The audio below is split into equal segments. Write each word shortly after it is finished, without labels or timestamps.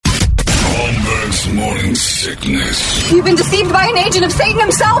This morning sickness. You've been deceived by an agent of Satan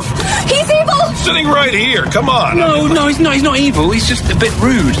himself. He's evil. Sitting right here. Come on. No, he's not evil. He's just a bit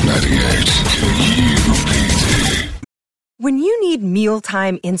rude. 98 KUPD. When you need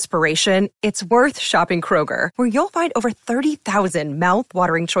mealtime inspiration, it's worth shopping Kroger, where you'll find over 30,000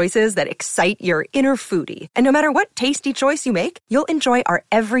 mouth-watering choices that excite your inner foodie. And no matter what tasty choice you make, you'll enjoy our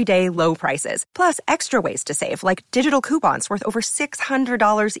everyday low prices, plus extra ways to save, like digital coupons worth over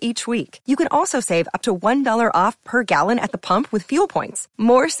 $600 each week. You can also save up to $1 off per gallon at the pump with fuel points.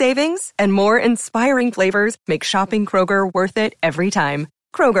 More savings and more inspiring flavors make shopping Kroger worth it every time.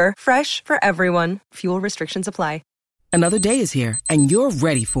 Kroger, fresh for everyone. Fuel restrictions apply. Another day is here, and you're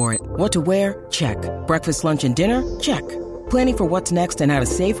ready for it. What to wear? Check. Breakfast, lunch, and dinner? Check. Planning for what's next and how to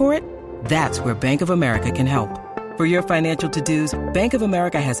save for it? That's where Bank of America can help. For your financial to-dos, Bank of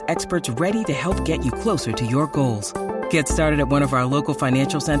America has experts ready to help get you closer to your goals. Get started at one of our local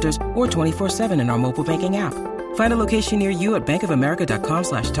financial centers or 24/7 in our mobile banking app. Find a location near you at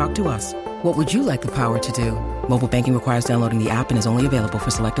bankofamerica.com/talktous. What would you like the power to do? Mobile banking requires downloading the app and is only available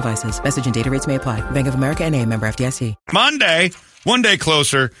for select devices. Message and data rates may apply. Bank of America N.A., member FDIC. Monday, one day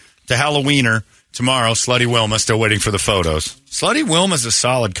closer to Halloweener. Tomorrow, Slutty Wilma, still waiting for the photos. Slutty Wilma's a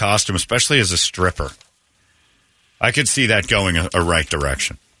solid costume, especially as a stripper. I could see that going a right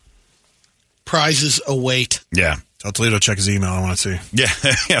direction. Prizes await. Yeah. Tell Toledo check his email. I want to see.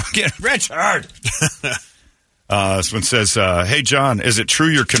 Yeah. Get Richard. This one says, hey, John, is it true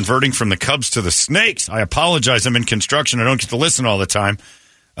you're converting from the Cubs to the Snakes? I apologize. I'm in construction. I don't get to listen all the time.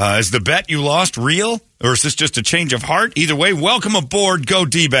 Is the bet you lost real, or is this just a change of heart? Either way, welcome aboard. Go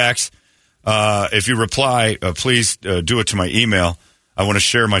D-backs. If you reply, please do it to my email. I want to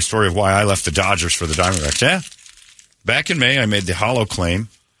share my story of why I left the Dodgers for the Diamondbacks. Yeah. Back in May, I made the hollow claim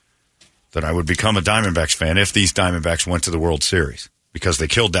that I would become a Diamondbacks fan if these Diamondbacks went to the World Series, because they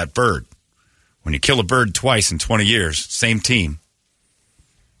killed that bird. When you kill a bird twice in 20 years, same team,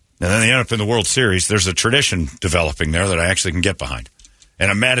 and then they end up in the World Series, there's a tradition developing there that I actually can get behind. And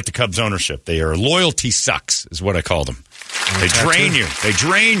I'm mad at the Cubs ownership. They are loyalty sucks, is what I call them. They drain you. They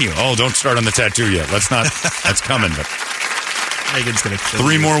drain you. Oh, don't start on the tattoo yet. Let's not. That's coming. But Megan's going to kill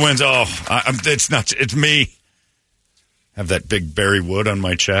 3 you. more wins. Oh, it's not. It's me. Have that big Barry Wood on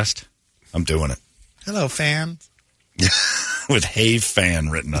my chest. I'm doing it. Hello, fans. With "Hey Fan"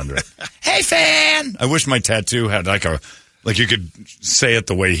 written under it. Hey Fan! I wish my tattoo had like you could say it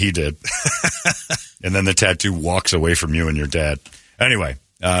the way he did. And then the tattoo walks away from you and your dad. Anyway,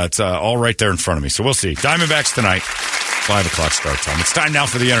 it's all right there in front of me. So we'll see. Diamondbacks tonight, 5 o'clock start time. It's time now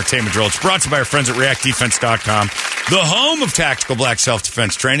for the entertainment drill. It's brought to you by our friends at reactdefense.com, the home of tactical black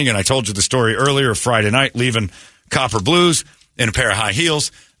self-defense training. And I told you the story earlier, Friday night, leaving Copper Blues in a pair of high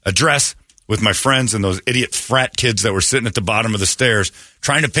heels, a dress, with my friends and those idiot frat kids that were sitting at the bottom of the stairs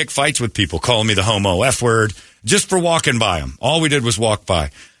trying to pick fights with people, calling me the homo F word, just for walking by them. All we did was walk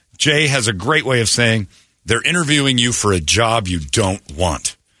by. Jay has a great way of saying they're interviewing you for a job you don't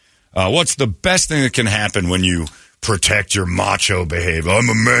want. What's the best thing that can happen when you protect your macho behavior? I'm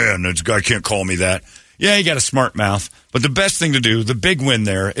a man. This guy can't call me that. Yeah, you got a smart mouth. But the best thing to do, the big win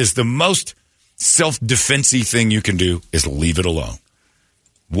there, is the most self-defense-y thing you can do is leave it alone.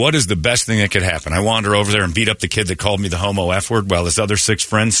 What is the best thing that could happen? I wander over there and beat up the kid that called me the homo F word while his other 6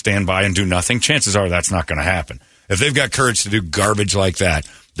 friends stand by and do nothing? Chances are that's not going to happen. If they've got courage to do garbage like that,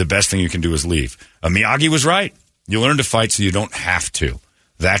 the best thing you can do is leave. Miyagi was right. You learn to fight so you don't have to.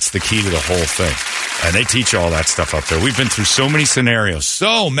 That's the key to the whole thing. And they teach you all that stuff up there. We've been through so many scenarios.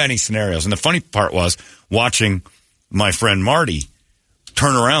 And the funny part was watching my friend Marty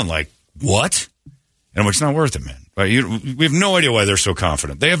turn around like, what? And I'm like, it's not worth it, man. We have no idea why they're so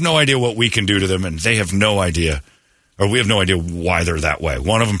confident. They have no idea what we can do to them, and they have no idea, or we have no idea why they're that way.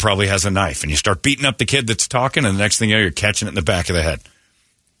 One of them probably has a knife, and you start beating up the kid that's talking, and the next thing you know, you're catching it in the back of the head.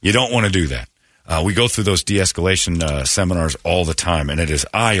 You don't want to do that. We go through those de-escalation seminars all the time, and it is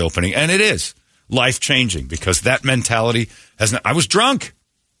eye-opening, and it is life-changing, because that mentality I was drunk,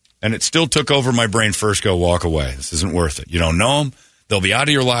 and it still took over my brain first. Go walk away. This isn't worth it. You don't know them. They'll be out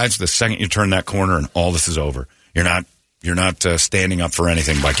of your lives the second you turn that corner, and all this is over. You're not standing up for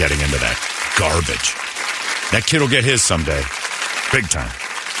anything by getting into that garbage. That kid will get his someday, big time,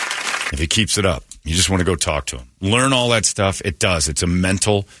 if he keeps it up. You just want to go talk to him. Learn all that stuff. It does. It's a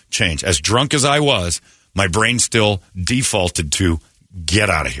mental change. As drunk as I was, my brain still defaulted to get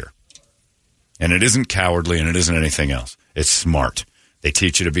out of here. And it isn't cowardly, and it isn't anything else. It's smart. They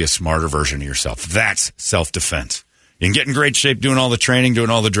teach you to be a smarter version of yourself. That's self-defense. You can get in great shape doing all the training, doing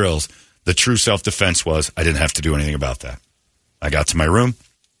all the drills. The true self-defense was I didn't have to do anything about that. I got to my room.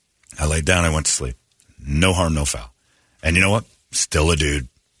 I laid down. I went to sleep. No harm, no foul. And you know what? Still a dude.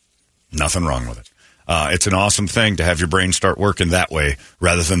 Nothing wrong with it. It's an awesome thing to have your brain start working that way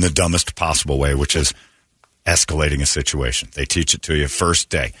rather than the dumbest possible way, which is escalating a situation. They teach it to you first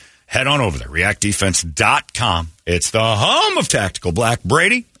day. Head on over there, reactdefense.com. It's the home of Tactical Black.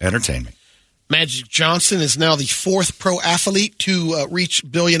 Brady, entertainment. Magic Johnson is now the 4th pro athlete to reach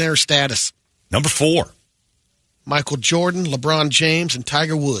billionaire status. Number 4. Michael Jordan, LeBron James, and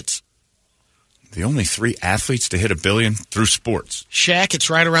Tiger Woods. The only 3 athletes to hit $1 billion through sports. Shaq, it's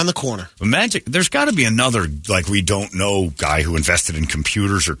right around the corner. But Magic, there's got to be another, like, we don't know guy who invested in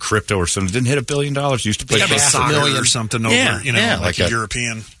computers or crypto or something. Didn't hit $1 billion. Used to play soccer or something over, like a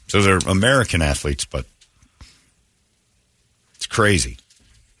European. So they're American athletes, but it's crazy.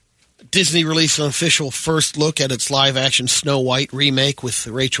 Disney released an official first look at its live-action Snow White remake with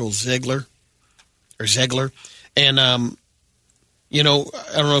Rachel Zegler. And, I don't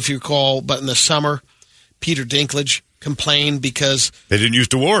know if you recall, but in the summer, Peter Dinklage complained because they didn't use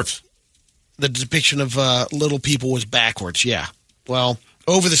dwarves. The depiction of little people was backwards, yeah. Well,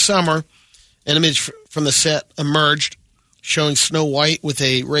 over the summer, an image from the set emerged showing Snow White with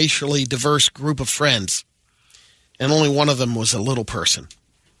a racially diverse group of friends. And only one of them was a little person.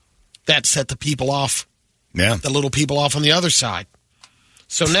 That set the people off. Yeah. The little people off on the other side.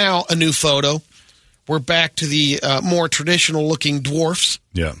 So now, a new photo. We're back to the more traditional-looking dwarfs.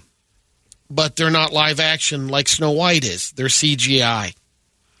 Yeah. But they're not live action like Snow White is. They're CGI.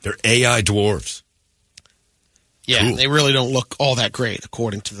 They're AI dwarves. Yeah, cool. They really don't look all that great,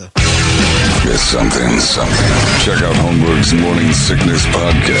 according to the... It's something. Check out Holmberg's Morning Sickness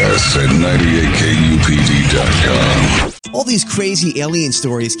Podcast at 98kupd.com. All these crazy alien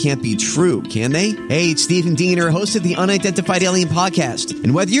stories can't be true, can they? Hey, it's Stephen Diener, host of the Unidentified Alien Podcast.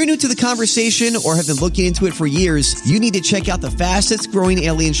 And whether you're new to the conversation or have been looking into it for years, you need to check out the fastest growing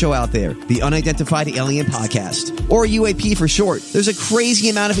alien show out there, the Unidentified Alien Podcast, or UAP for short. There's a crazy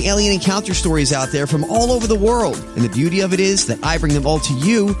amount of alien encounter stories out there from all over the world. And the beauty of it is that I bring them all to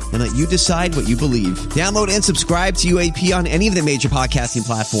you and let you decide what you believe. Download and subscribe to UAP on any of the major podcasting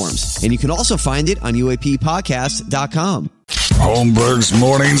platforms. And you can also find it on UAPpodcast.com. Holmberg's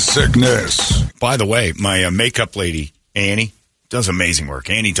Morning Sickness. By the way, my makeup lady, Annie, does amazing work.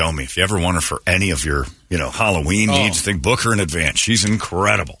 Annie Domi, if you ever want her for any of your, Halloween needs, book her in advance. She's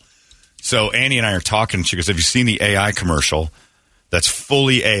incredible. So Annie and I are talking. She goes, have you seen the AI commercial that's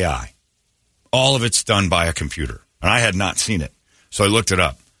fully AI? All of it's done by a computer. And I had not seen it. So I looked it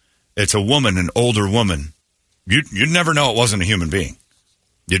up. It's a woman, an older woman. You'd never know it wasn't a human being.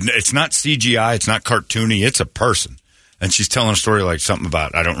 It's not CGI. It's not cartoony. It's a person. And she's telling a story like something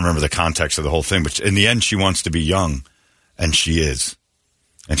about, I don't remember the context of the whole thing, but in the end, she wants to be young, and she is.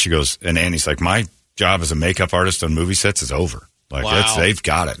 And she goes, and Annie's like, my job as a makeup artist on movie sets is over. Like, wow. They've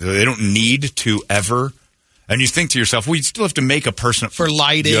got it. They don't need to ever. And you think to yourself, well, you still have to make a person. For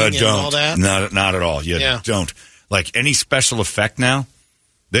lighting and all that? Not at all. You don't. Like, any special effect now,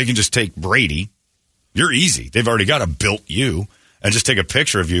 they can just take Brady. You're easy. They've already got a built you. And just take a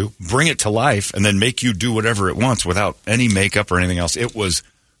picture of you, bring it to life, and then make you do whatever it wants without any makeup or anything else. It was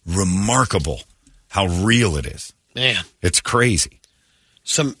remarkable how real it is. Man. It's crazy.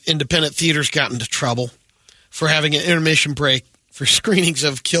 Some independent theaters got into trouble for having an intermission break for screenings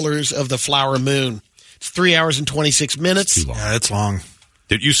of Killers of the Flower Moon. It's 3 hours and 26 minutes. It's too long. Yeah, it's long.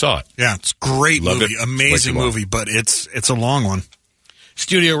 You saw it? Yeah, it's a great Love movie. it. Amazing movie, but it's a long one.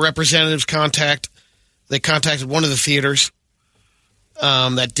 Studio representatives contacted one of the theaters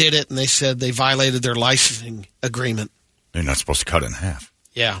that did it, and they said they violated their licensing agreement. They're not supposed to cut it in half.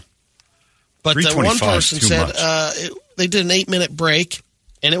 Yeah. But one person said they did an 8-minute break,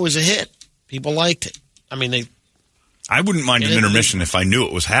 and it was a hit. People liked it. I mean, I wouldn't mind an intermission if I knew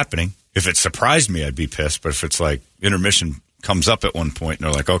it was happening. If it surprised me, I'd be pissed. But if it's like intermission comes up at one point, and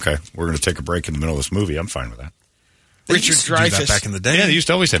they're like, okay, we're going to take a break in the middle of this movie, I'm fine with that. Richard Dreyfuss. Back in the day. Yeah, they used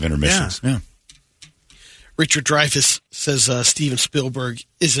to always have intermissions. Yeah. Richard Dreyfuss says Steven Spielberg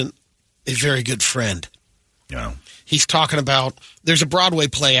isn't a very good friend. No. He's talking about, there's a Broadway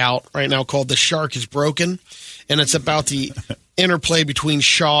play out right now called The Shark is Broken, and it's about the interplay between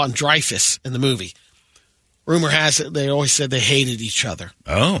Shaw and Dreyfuss in the movie. Rumor has it they always said they hated each other.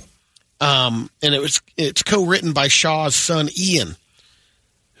 Oh. And it's co-written by Shaw's son, Ian,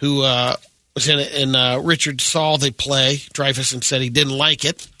 who was in it, and Richard saw the play, Dreyfuss, and said he didn't like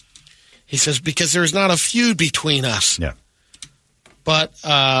it. He says, because there's not a feud between us. Yeah. But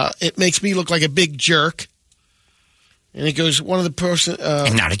it makes me look like a big jerk. And he goes, one of the person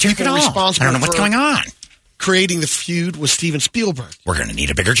I'm not a jerk at all. I don't know what's going on. Creating the feud with Steven Spielberg. We're going to need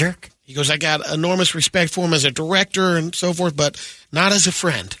a bigger jerk. He goes, I got enormous respect for him as a director and so forth, but not as a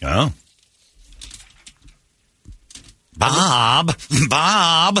friend. Oh. Bob.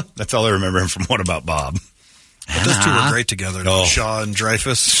 That's all I remember him from What About Bob? But those two were great together. Shaw and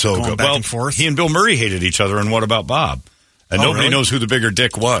Dreyfuss. So going good. Back and forth. He and Bill Murray hated each other in What About Bob? And nobody knows who the bigger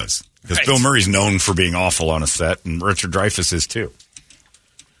dick was. Because Bill Murray's known for being awful on a set, and Richard Dreyfuss is too.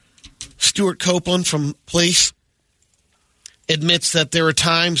 Stewart Copeland from Police admits that there were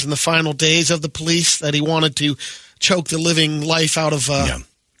times in the final days of the Police that he wanted to choke the living life out of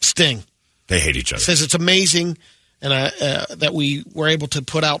Sting. They hate each other. Says it's amazing and that we were able to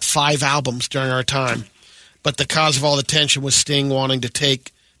put out 5 albums during our time. But the cause of all the tension was Sting wanting to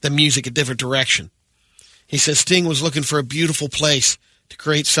take the music a different direction. He says Sting was looking for a beautiful place to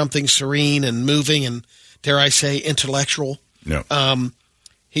create something serene and moving and, dare I say, intellectual. Yeah.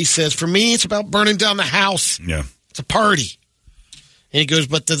 He says, for me, it's about burning down the house. Yeah. It's a party. And he goes,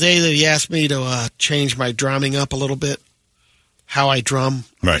 but the day that he asked me to change my drumming up a little bit, how I drum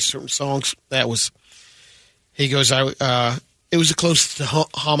certain songs, that was, he goes, it was the closest to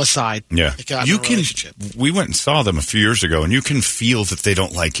homicide. Yeah. Relationship. We went and saw them a few years ago, and you can feel that they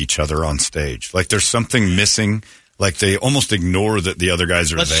don't like each other on stage. Like there's something missing. Like they almost ignore that the other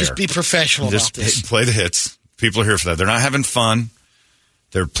guys are there. Let's just be professional about this. Play the hits. People are here for that. They're not having fun.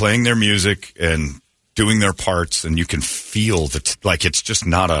 They're playing their music and doing their parts, and you can feel that. Like it's just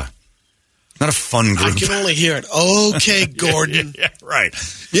not a fun group. I can only hear it. Okay, Gordon. Yeah, right.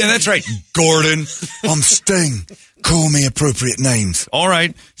 Yeah, that's right, Gordon. I'm Sting. Call me appropriate names. All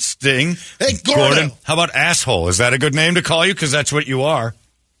right, Sting. Hey, Gordon. How about asshole? Is that a good name to call you? Because that's what you are.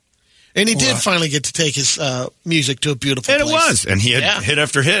 And he did finally get to take his music to a beautiful place. And it was. And he had hit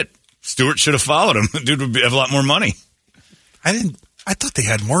after hit. Stewart should have followed him. The dude would have a lot more money. I thought they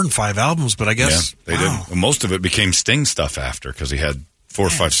had more than 5 albums, but I guess they did. Well, most of it became Sting stuff after because he had 4 or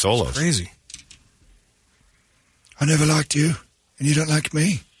 5 solos. Crazy. I never liked you, and you don't like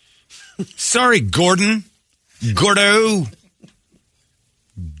me. Sorry, Gordon. Gordo.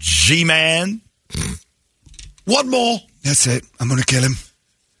 G-Man. One more. That's it. I'm going to kill him.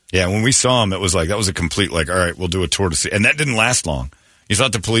 Yeah, when we saw him, it was like, that was a complete, like, all right, we'll do a tour to see. And that didn't last long. You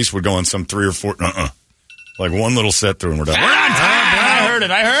thought the Police would go on some 3 or 4, like one little set through and we're done. We're on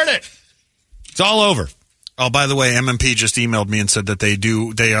time. I heard it. It's all over. Oh, by the way, MMP just emailed me and said that it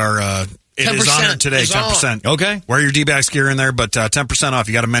is honored today, 10%. Okay. Wear your D-Bags gear in there, but 10% off.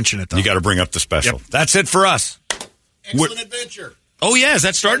 You got to mention it, though. You got to bring up the special. Yep. That's it for us. Excellent Adventure. Oh, yeah. Is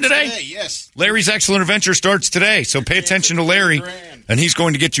that starting today? Yes. Larry's Excellent Adventure starts today. So pay attention to Larry, and he's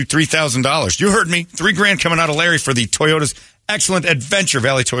going to get you $3,000. You heard me. $3,000 coming out of Larry for the Toyota's Excellent Adventure.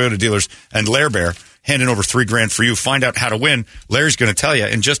 Valley Toyota dealers and Lair Bear handing over $3,000 for you. Find out how to win. Larry's going to tell you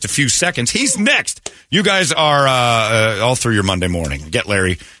in just a few seconds. He's next. You guys are all through your Monday morning. Get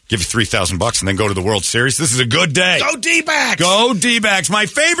Larry, give you $3,000, and then go to the World Series. This is a good day. Go D-Bags! Go D-Bags. My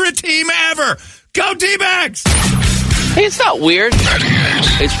favorite team ever. Go D-Bags! Hey, it's not weird.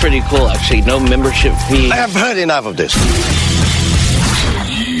 It's pretty cool, actually. No membership fee. I have heard enough of this.